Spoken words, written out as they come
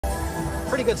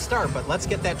Pretty good start, but let's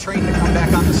get that train to come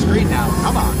back on the screen now.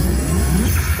 Come on.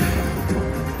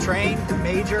 Train,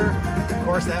 major, of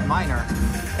course that minor.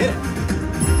 Hit it.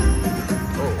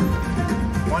 Oh,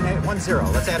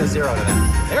 1-0. Let's add a 0 to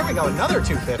that. There we go, another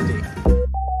 250.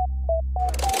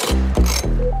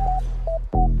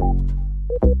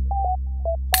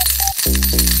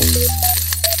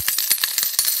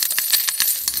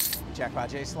 Jackpot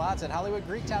J slots at Hollywood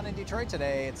Greektown in Detroit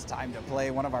today. It's time to play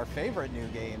one of our favorite new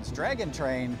games, Dragon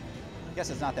Train. I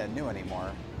guess it's not that new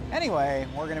anymore. Anyway,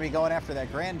 we're going to be going after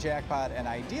that grand jackpot and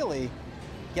ideally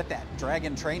get that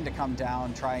Dragon Train to come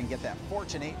down, try and get that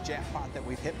Fortune 8 jackpot that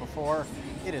we've hit before.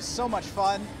 It is so much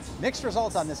fun. Mixed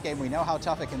results on this game. We know how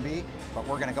tough it can be, but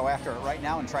we're going to go after it right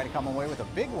now and try to come away with a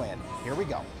big win. Here we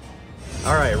go.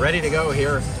 All right, ready to go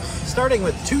here. Starting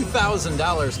with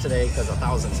 $2,000 today, because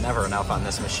 $1,000's never enough on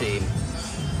this machine.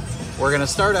 We're going to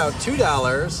start out $2.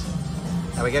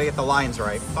 Now we got to get the lines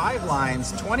right. 5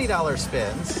 lines, $20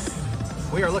 spins.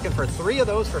 We are looking for 3 of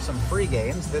those for some free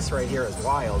games. This right here is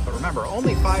wild, but remember,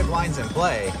 only 5 lines in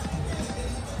play.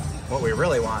 What we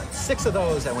really want, 6 of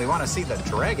those, and we want to see the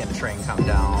Dragon Train come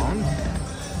down.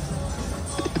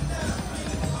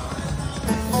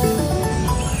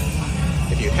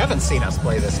 If you haven't seen us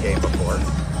play this game before,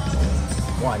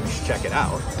 one, you should check it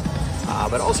out.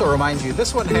 But also remind you,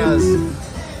 this one has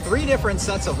 3 different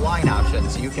sets of line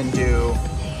options. You can do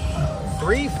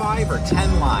 3, 5, or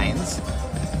 10 lines.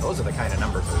 Those are the kind of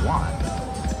numbers we want.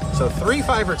 So 3,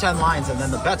 5, or 10 lines, and then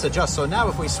the bets adjust. So now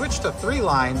if we switch to 3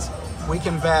 lines, we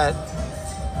can bet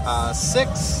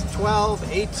 6,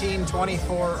 12, 18,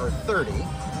 24, or 30.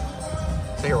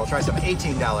 So here, we'll try some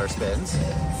 $18 spins.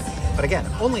 But again,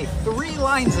 only 3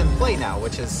 lines in play now,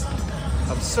 which is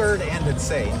absurd and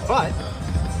insane. But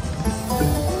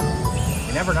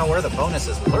you never know where the bonus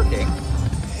is lurking.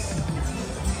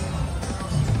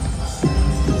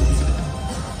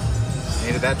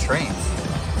 Needed that train.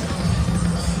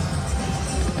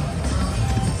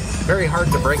 Very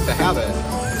hard to break the habit.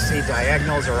 You see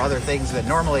diagonals or other things that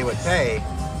normally would pay,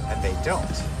 and they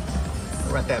don't.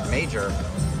 We're at that major.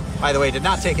 By the way, did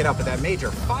not take it up at that major.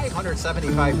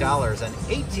 $575 and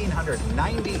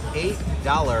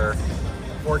 $1,898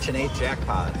 Fortune 8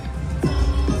 jackpot.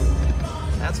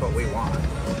 That's what we want.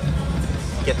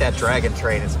 Get that Dragon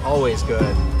Train. It's always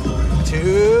good.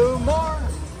 2 more.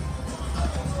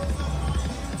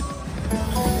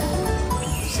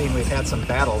 You've seen we've had some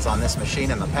battles on this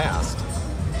machine in the past.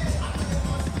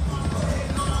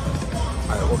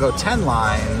 All right, we'll go 10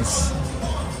 lines.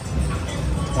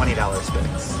 $20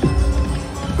 spins.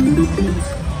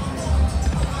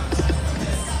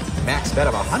 Max bet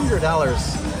of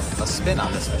 $100 a spin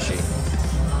on this machine.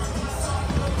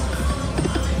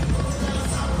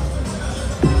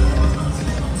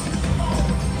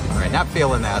 All right, not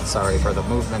feeling that. Sorry for the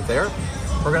movement there.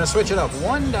 We're going to switch it up.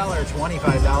 $1,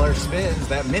 $25 spins.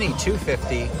 That mini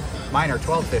 250, minor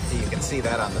 1250. You can see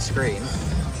that on the screen.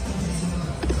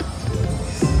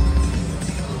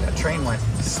 That train went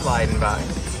sliding by.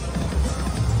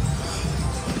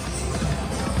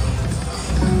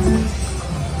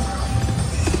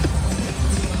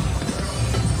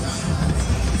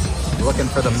 Looking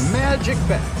for the magic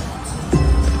bet.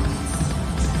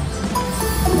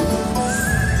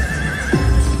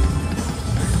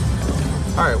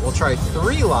 All right, we'll try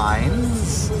 3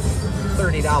 lines.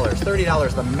 $30.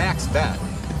 $30 the max bet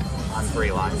on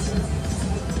 3 lines.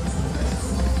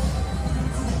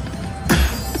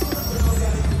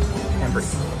 And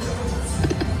breathe.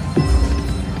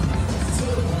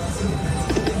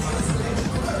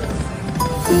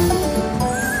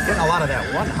 Getting a lot of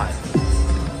that 1 hut.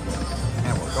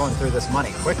 Going through this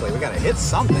money quickly. We got to hit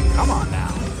something. Come on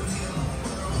now.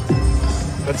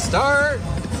 Good start.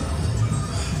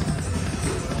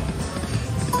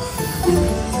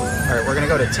 All right, we're going to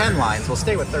go to 10 lines. We'll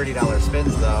stay with $30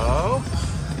 spins, though.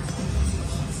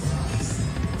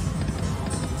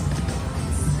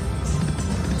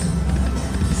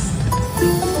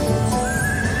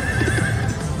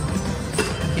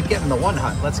 Keep getting the 1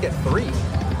 hut. Let's get 3.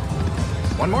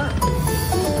 1 more.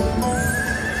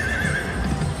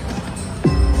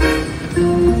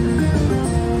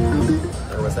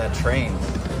 There was that train.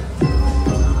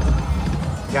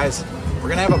 Guys, we're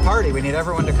gonna have a party. We need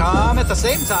everyone to come at the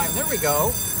same time. There we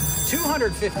go.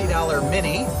 $250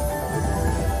 mini.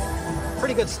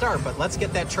 Pretty good start, but let's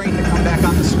get that train to come back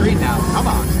on the screen now. Come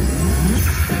on.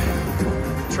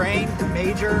 Train,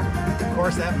 major, of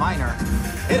course that minor.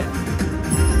 Hit it.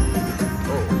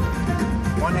 Oh,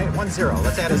 1-0.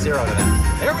 Let's add a 0 to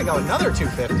that. There we go, another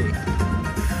 250.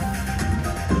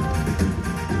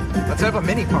 Let's have a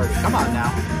mini party. Come on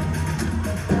now.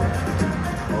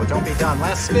 Oh, don't be done.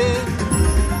 Last spin.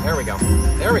 There we go.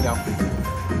 There we go.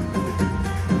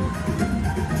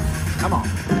 Come on.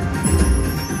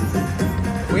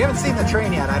 We haven't seen the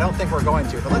train yet. I don't think we're going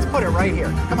to, but let's put it right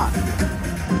here. Come on.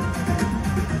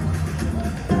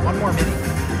 One more mini.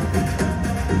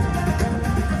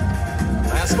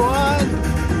 Last one.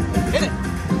 Hit it.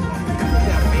 Put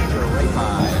that major right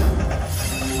by.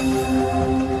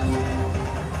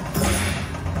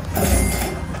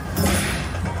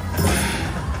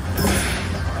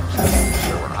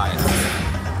 Sure we're high enough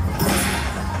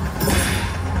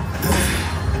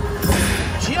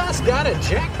here. Just got a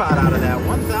jackpot out of that.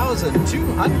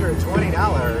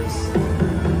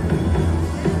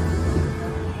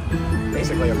 $1,220.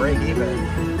 Basically a break even.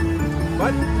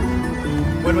 But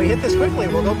when we hit this quickly,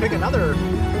 we'll go pick another,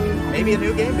 maybe a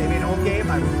new game, maybe an old game.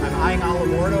 I'm eyeing all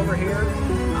aboard over here.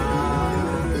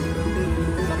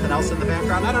 Something else in the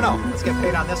background. I don't know. Let's get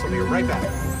paid on this. We'll be right back.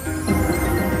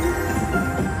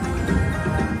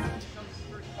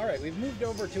 All right, we've moved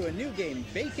over to a new game,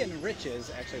 Bacon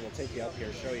Riches. Actually, we'll take you up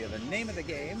here, show you the name of the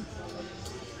game.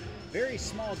 Very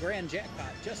small grand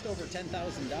jackpot, just over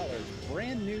 $10,000.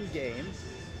 Brand new game.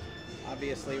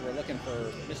 Obviously, we're looking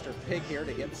for Mr. Pig here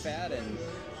to get fat and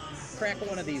crack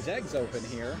one of these eggs open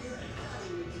here.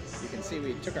 You can see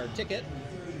we took our ticket,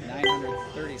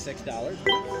 $936.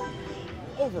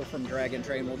 Over from Dragon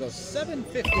Train, we'll go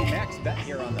 $750 max bet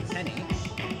here on the penny.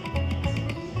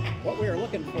 What we are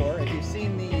looking for, if you've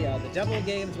seen the devil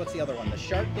games, what's the other one? The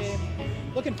shark game?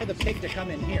 Looking for the pig to come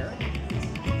in here.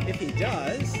 If he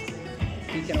does,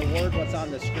 he can award what's on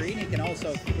the screen. He can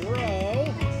also throw.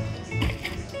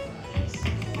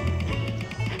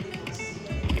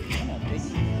 Come on,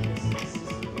 piggy.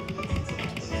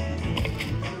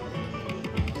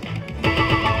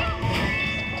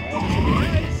 Oh, this would be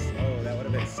nice. Oh, that would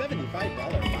have been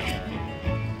 $75 fire.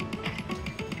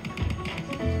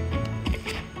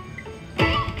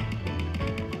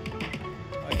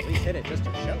 Oh, at least hit it just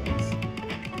to show us.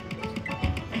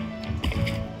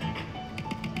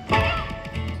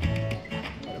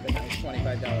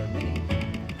 $25 mini.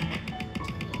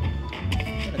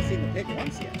 Haven't seen the pig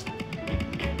once yet.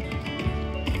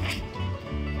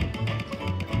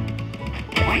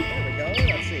 There we go.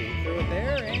 Let's see. Threw it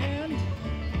there and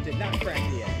did not crack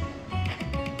the egg.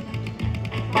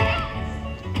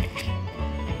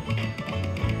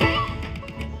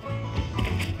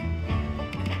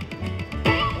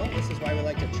 Well, this is why we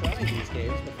like to try these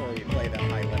games before we play them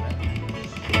high limit.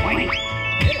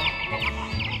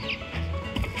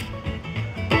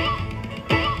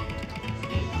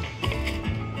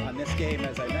 Game,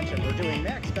 as I mentioned, we're doing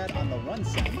max bet on the 1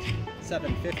 cent,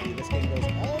 $7.50. This game goes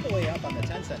all the way up on the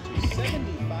 10 cent to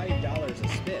 $75 a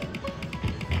spin.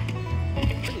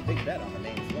 Pretty big bet on the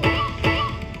main floor.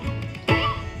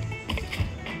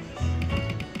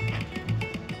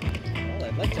 Well,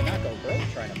 I'd like to not go broke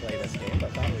trying to play this game,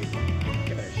 but thought we'd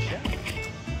give it a shot.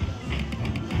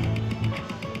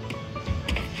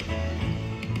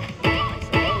 I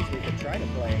suppose we could try to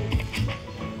play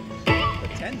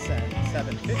 10 cent,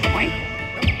 $7.50.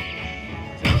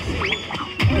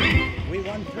 We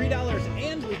won $3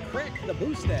 and we cracked the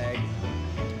boost egg.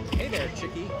 Hey there,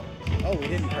 chickie. Oh, we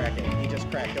didn't crack it. He just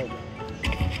cracked open.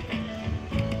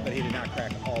 But he did not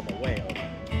crack all the way open,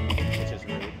 which is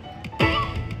rude.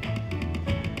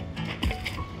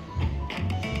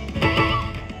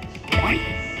 Alright,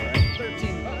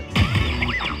 $13.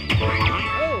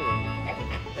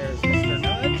 Oh! There's Mr.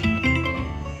 Nudge.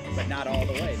 But not all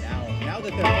the way. Now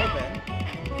that they're open.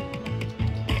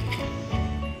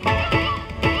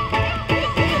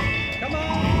 Come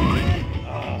on!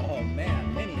 Oh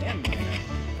man, mini and minor.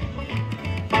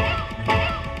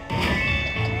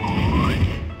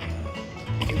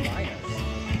 Two minors.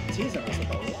 Teasing us with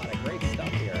a lot of great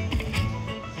stuff here.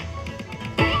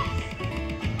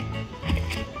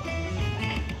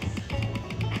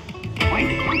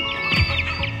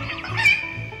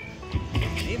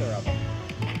 Neither of them.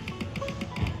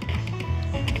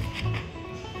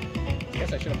 I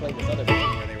guess I should have played this other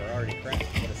machine where they were already cracked.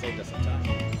 Would have saved us some time.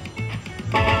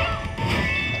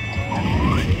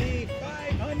 See,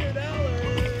 $500.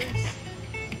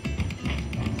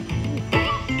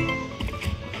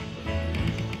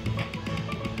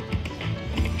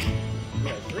 We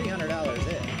are $300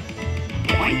 in.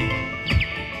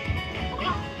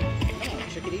 Come on,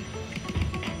 chickadee.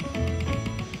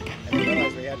 I didn't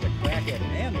realize we had to crack it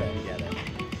and then get it.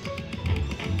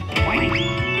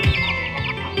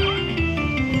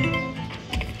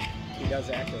 Does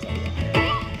act as a liar.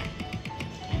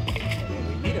 What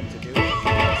we need him to do is... Oh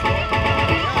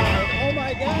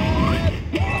my god!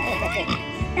 Oh.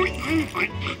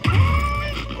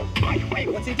 Wait,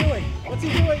 what's he doing? What's he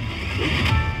doing?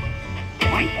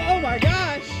 Oh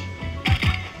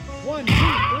 1, 2,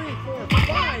 3, 4,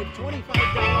 5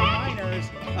 $25 minors,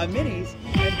 minis,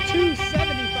 and 2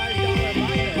 $75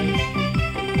 minors.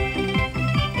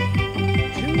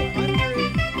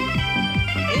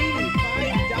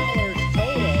 $285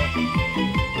 total.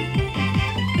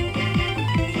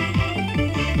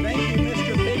 Thank you,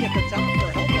 Mr. Pig at the top,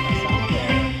 for helping us out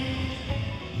there.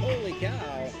 Holy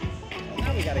cow. Well,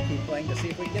 now we got to keep playing to see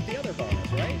if we can get the other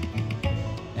bonus, right?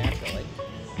 Naturally.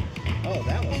 Oh,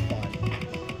 that was fun.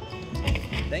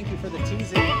 Thank you for the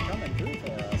teasing and coming through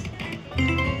for us.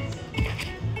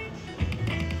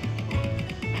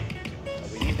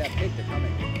 But we need that pig to come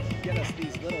and get us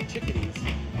these little chickadees.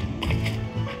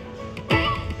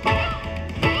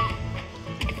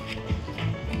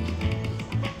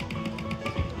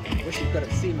 Wish you could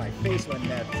have seen my face when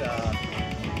that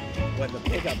when the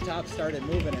pig up top started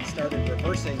moving and started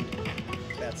reversing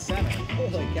that center.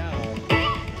 Holy cow.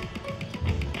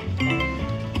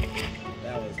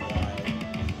 That was wild.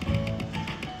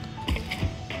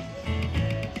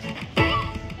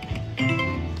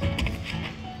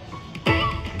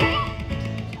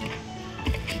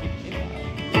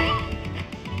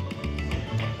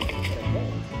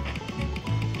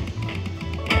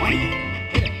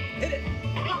 Hit it.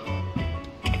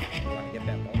 You want to get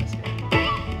that bonus here.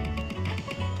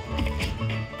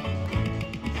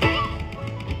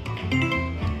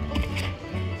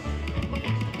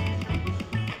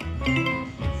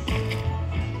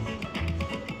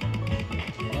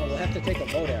 Well, we'll have to take a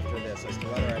vote after this as to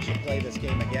whether I should play this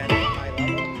game again at high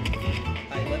level,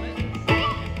 high limit,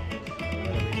 or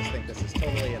whether we just think this is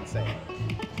totally insane.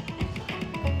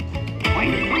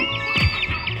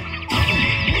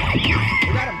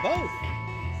 We got them both.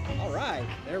 All right,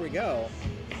 there we go.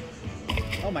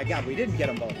 Oh my God, we didn't get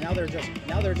them both. Now they're just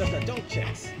adult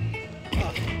chicks.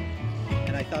 Oh,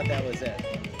 and I thought that was it.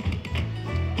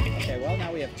 Okay, well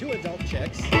now we have 2 adult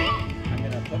chicks. I'm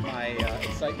gonna put my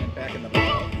excitement back in the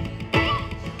bottle.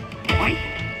 One of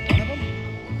them.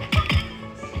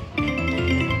 $8.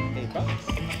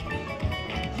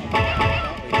 Oh my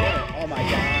God, we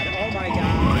did it. Oh my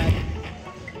God.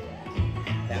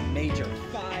 That major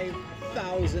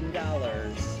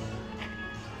 $5,000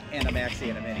 and a maxi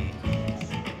and a mini.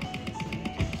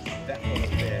 That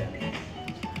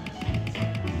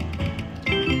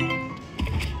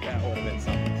would have been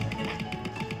something.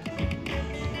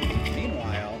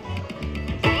 Meanwhile,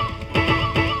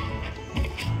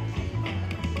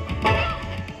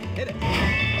 hit it.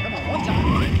 Come on, one time.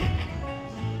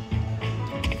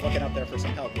 Looking up there for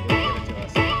some help. You didn't give it to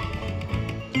us.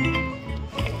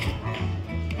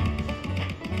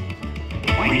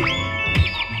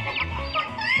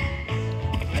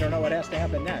 I don't know what has to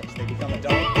happen next. They become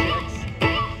adult chicks,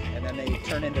 and then they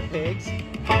turn into pigs.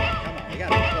 Come on, we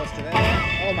gotta be close to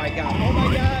that. Oh my God, oh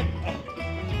my God! Oh,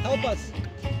 help us!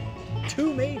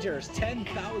 2 majors,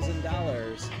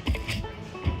 $10,000.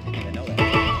 Didn't even know that.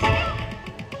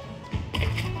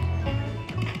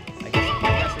 I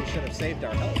guess we should have saved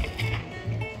our help.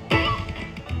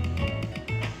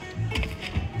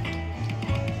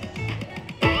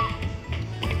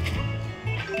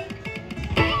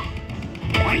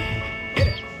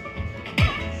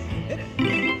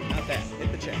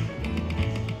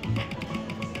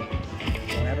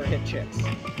 Hit chicks.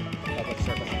 Public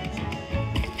service announcement.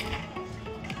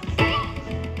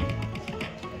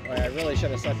 Boy, I really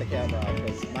should have set the camera on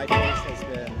because my face has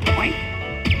been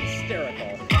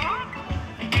hysterical.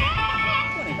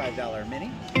 $25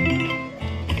 mini.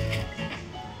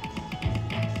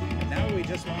 And now we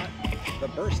just want the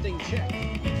bursting chick.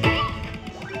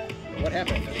 What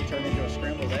happened? Did he turn into a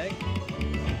scrambled egg?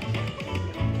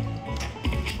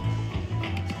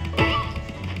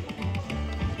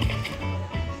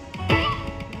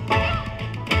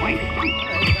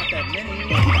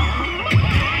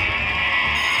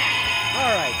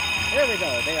 There we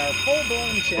go. They are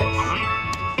full-blown chicks.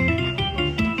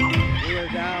 We are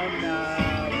down,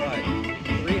 what,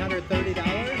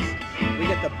 $330? We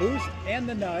get the boost and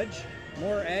the nudge.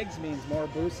 More eggs means more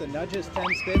boosts and nudges,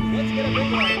 10 spins. Let's get a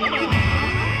big one. Come on.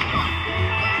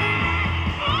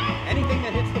 Anything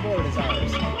that hits the board is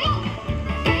ours.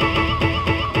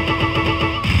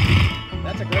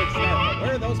 That's a great start, but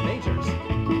where are those majors?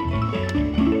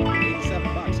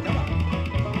 $87. Come on.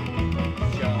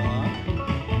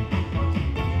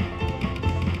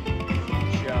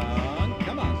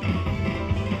 Come on.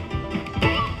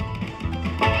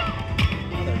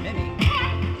 Another mini.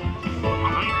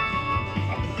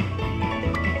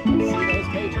 See those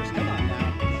majors. Come on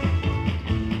now.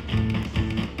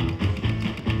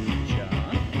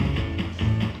 John.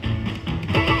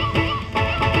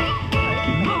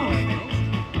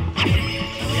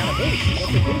 And we got a boost.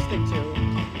 What's it boosting to?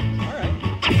 All right.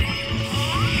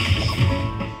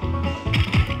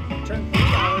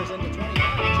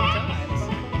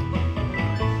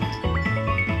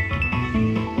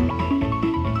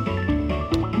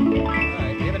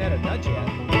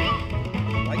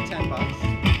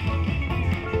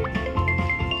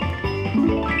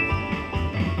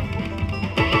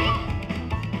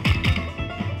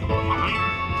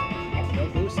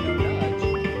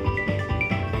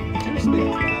 spins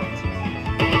left.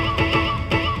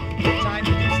 Good time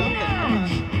to do something.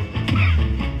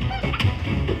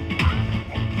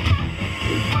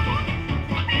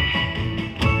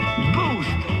 Come on.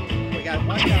 We got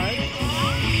one card.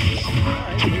 All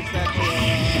right, moves that to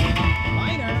a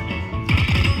minor.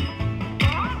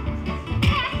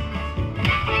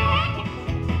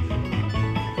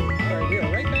 All right, we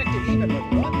are right back to even with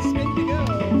one spin to go.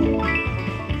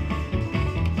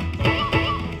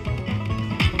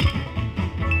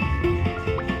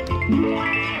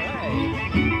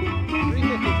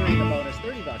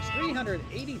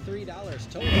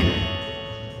 $383 total.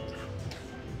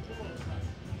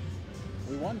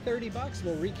 We won $30.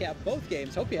 We'll recap both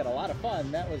games. Hope you had a lot of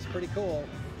fun. That was pretty cool.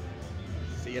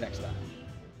 See you next time.